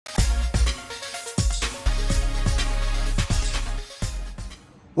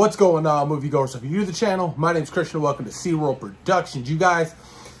What's going on, moviegoers? If you're new to the channel, my name's Christian. Welcome to SeaWorld Productions. You guys,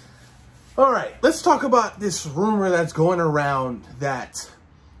 all right, let's talk about this rumor that's going around that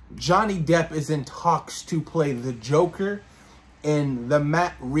Johnny Depp is in talks to play the Joker in the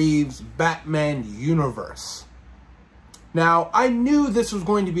Matt Reeves Batman universe. Now, I knew this was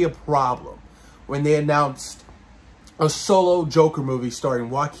going to be a problem when they announced a solo Joker movie starring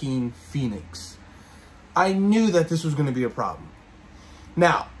Joaquin Phoenix. I knew that this was going to be a problem.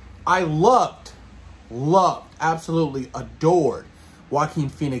 Now, I loved, absolutely adored Joaquin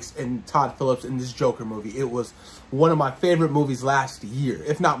Phoenix and Todd Phillips in this Joker movie. It was one of my favorite movies last year,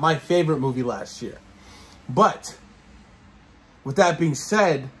 if not my favorite movie last year. But, with that being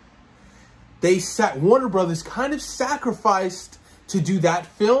said, Warner Brothers kind of sacrificed to do that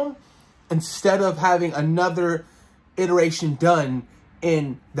film instead of having another iteration done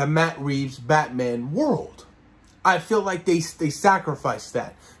in the Matt Reeves Batman world. I feel like they sacrificed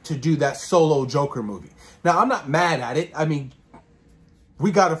that to do that solo Joker movie. Now, I'm not mad at it. I mean,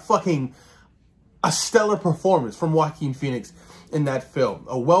 we got a stellar performance from Joaquin Phoenix in that film.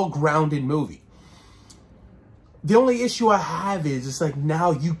 A well-grounded movie. The only issue I have is, it's like,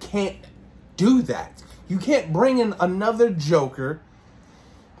 now you can't do that. You can't bring in another Joker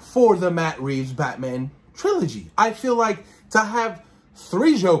for the Matt Reeves Batman trilogy. I feel like to have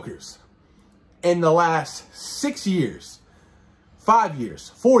 3 Jokers in the last 6 years, 5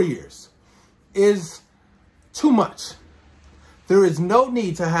 years, 4 years is too much. There is no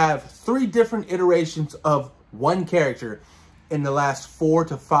need to have 3 different iterations of one character in the last 4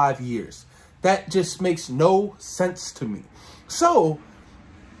 to 5 years. That just makes no sense to me. So,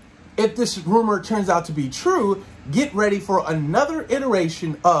 if this rumor turns out to be true, get ready for another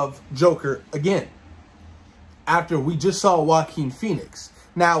iteration of Joker again. After we just saw Joaquin Phoenix.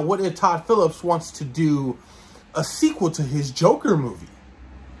 Now, what if Todd Phillips wants to do a sequel to his Joker movie?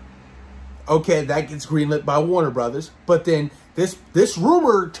 Okay, that gets greenlit by Warner Brothers. But then this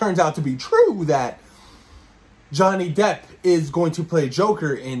rumor turns out to be true that Johnny Depp is going to play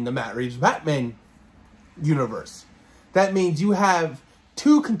Joker in the Matt Reeves Batman universe. That means you have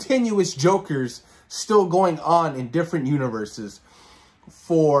 2 continuous Jokers still going on in different universes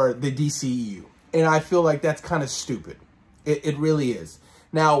for the DCEU. And I feel like that's kind of stupid. It really is.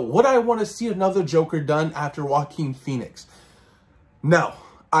 Now, would I want to see another Joker done after Joaquin Phoenix? No,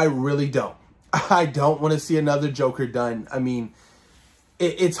 I really don't. I don't want to see another Joker done. I mean,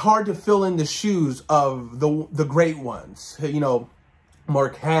 it's hard to fill in the shoes of the great ones. You know,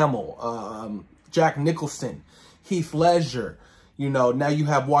 Mark Hamill, Jack Nicholson, Heath Ledger. You know, now you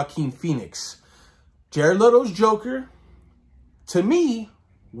have Joaquin Phoenix. Jared Leto's Joker, to me,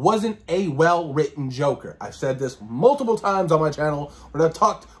 wasn't a well-written Joker. I've said this multiple times on my channel when I've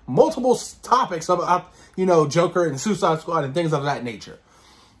talked multiple topics about, you know, Joker and Suicide Squad and things of that nature.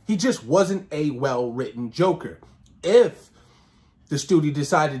 He just wasn't a well-written Joker. If the studio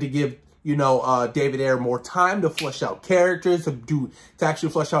decided to give, you know, David Ayer more time to flesh out characters, to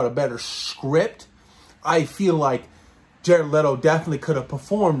actually flesh out a better script, I feel like Jared Leto definitely could have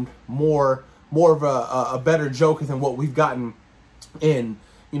performed more of a better Joker than what we've gotten in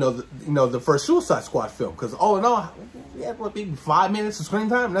the first Suicide Squad film. Because all in all, we had what, maybe 5 minutes of screen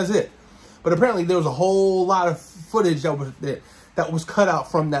time, and that's it. But apparently there was a whole lot of footage that was cut out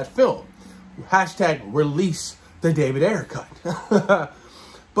from that film. Hashtag release the David Ayer cut.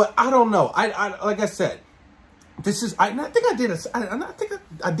 But I don't know. I like I said, this is I think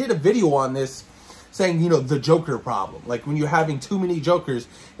I did a video on this saying, you know, the Joker problem. Like, when you're having too many Jokers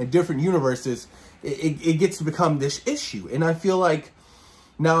in different universes, it gets to become this issue. And I feel like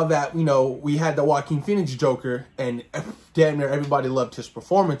now that, you know, we had the Joaquin Phoenix Joker and damn near everybody loved his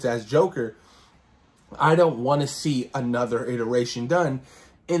performance as Joker, I don't want to see another iteration done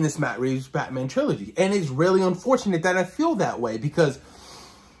in this Matt Reeves Batman trilogy. And it's really unfortunate that I feel that way, because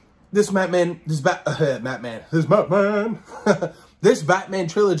this Batman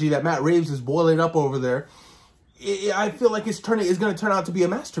trilogy that Matt Reeves is boiling up over there, I feel like it's going to turn out to be a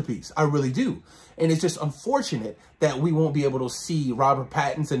masterpiece. I really do. And it's just unfortunate that we won't be able to see Robert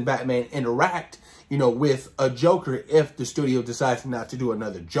Pattinson Batman interact, you know, with a Joker if the studio decides not to do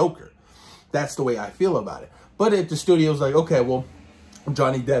another Joker. That's the way I feel about it. But if the studio's like, okay, well,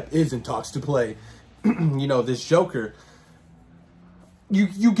 Johnny Depp is in talks to play, you know, this Joker,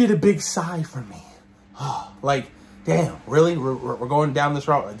 you get a big sigh from me. Like, damn, really? We're going down this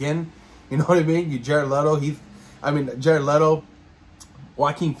route again? You know what I mean? Jared Leto,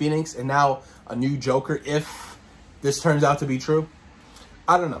 Joaquin Phoenix, and now a new Joker, if this turns out to be true.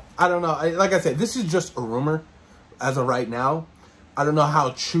 I don't know. Like I said, this is just a rumor as of right now. I don't know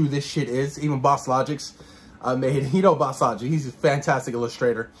how true this shit is. Even Boss Logic's made. You know about Sanji. He's a fantastic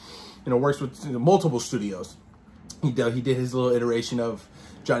illustrator. You know, works with multiple studios. He did his little iteration of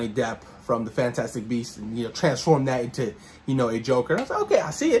Johnny Depp from the Fantastic Beasts, and, you know, transformed that into, you know, a Joker. And I was like, okay, I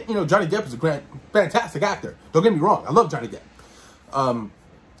see it. You know, Johnny Depp is a fantastic actor. Don't get me wrong. I love Johnny Depp.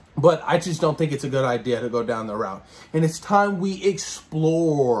 But I just don't think it's a good idea to go down the route. And it's time we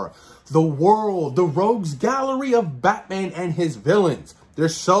explore the world, the rogues gallery of Batman and his villains.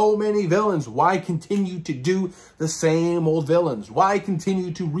 There's so many villains. Why continue to do the same old villains? Why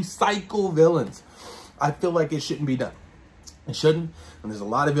continue to recycle villains? I feel like it shouldn't be done. It shouldn't. And there's a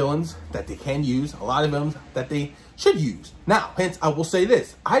lot of villains that they can use, a lot of villains that they should use. Now, hence, I will say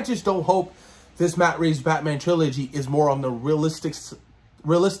this. I just don't hope this Matt Reeves Batman trilogy is more on the realistic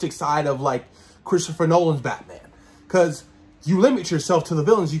side of, like, Christopher Nolan's Batman. Because you limit yourself to the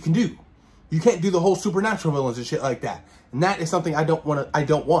villains you can do. You can't do the whole supernatural villains and shit like that. And that is something I don't want.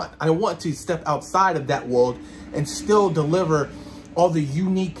 I want to step outside of that world and still deliver all the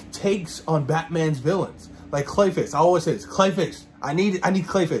unique takes on Batman's villains. Like Clayface. I always say this. Clayface. I need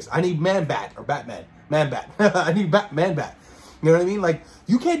Clayface. I need Man-Bat or Batman. Man-Bat. I need Man-Bat. You know what I mean? Like,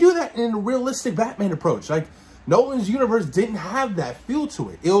 you can't do that in a realistic Batman approach. Like, Nolan's universe didn't have that feel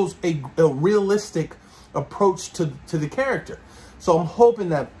to it. It was a realistic approach to the character. So I'm hoping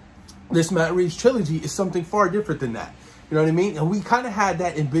that this Matt Reeves trilogy is something far different than that. You know what I mean? And we kind of had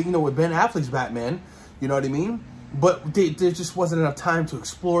that in, you know, with Ben Affleck's Batman. You know what I mean? But there just wasn't enough time to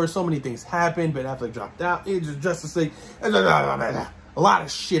explore. So many things happened. Ben Affleck dropped out. It just Justice League. A lot of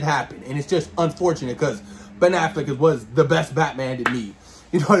shit happened. And it's just unfortunate because Ben Affleck was the best Batman to me.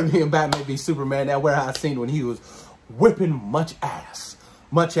 You know what I mean? Batman v Superman, that warehouse scene when he was whipping much ass.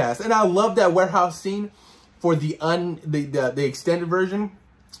 Much ass. And I love that warehouse scene for the extended version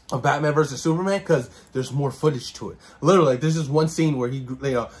of Batman versus Superman, because there's more footage to it. Literally, like, there's just one scene where he, you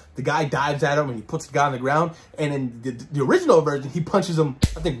know, the guy dives at him and he puts the guy on the ground, and in the original version, he punches him,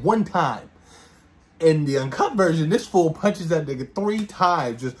 I think, 1 time. In the uncut version, this fool punches that nigga 3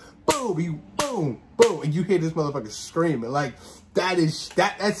 times, just boom, boom, boom, and you hear this motherfucker screaming. Like,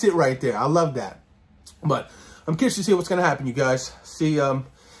 that's it right there. I love that. But I'm curious to see what's gonna happen, you guys. See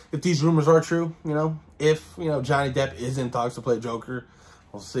if these rumors are true. You know, if, you know, Johnny Depp is in talks to play Joker.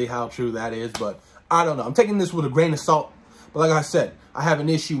 We'll see how true that is, but I don't know. I'm taking this with a grain of salt. But like I said, I have an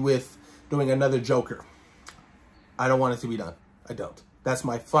issue with doing another Joker. I don't want it to be done. I don't. That's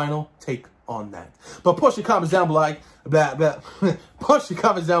my final take on that. But post your comments down below. Post your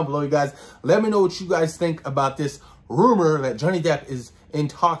comments down below, you guys. Let me know what you guys think about this rumor that Johnny Depp is in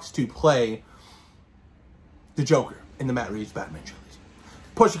talks to play the Joker in the Matt Reeves Batman trilogy.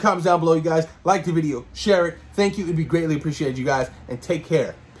 Post your comments down below, you guys. Like the video, share it. Thank you. It'd be greatly appreciated, you guys. And take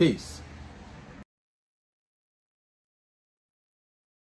care. Peace.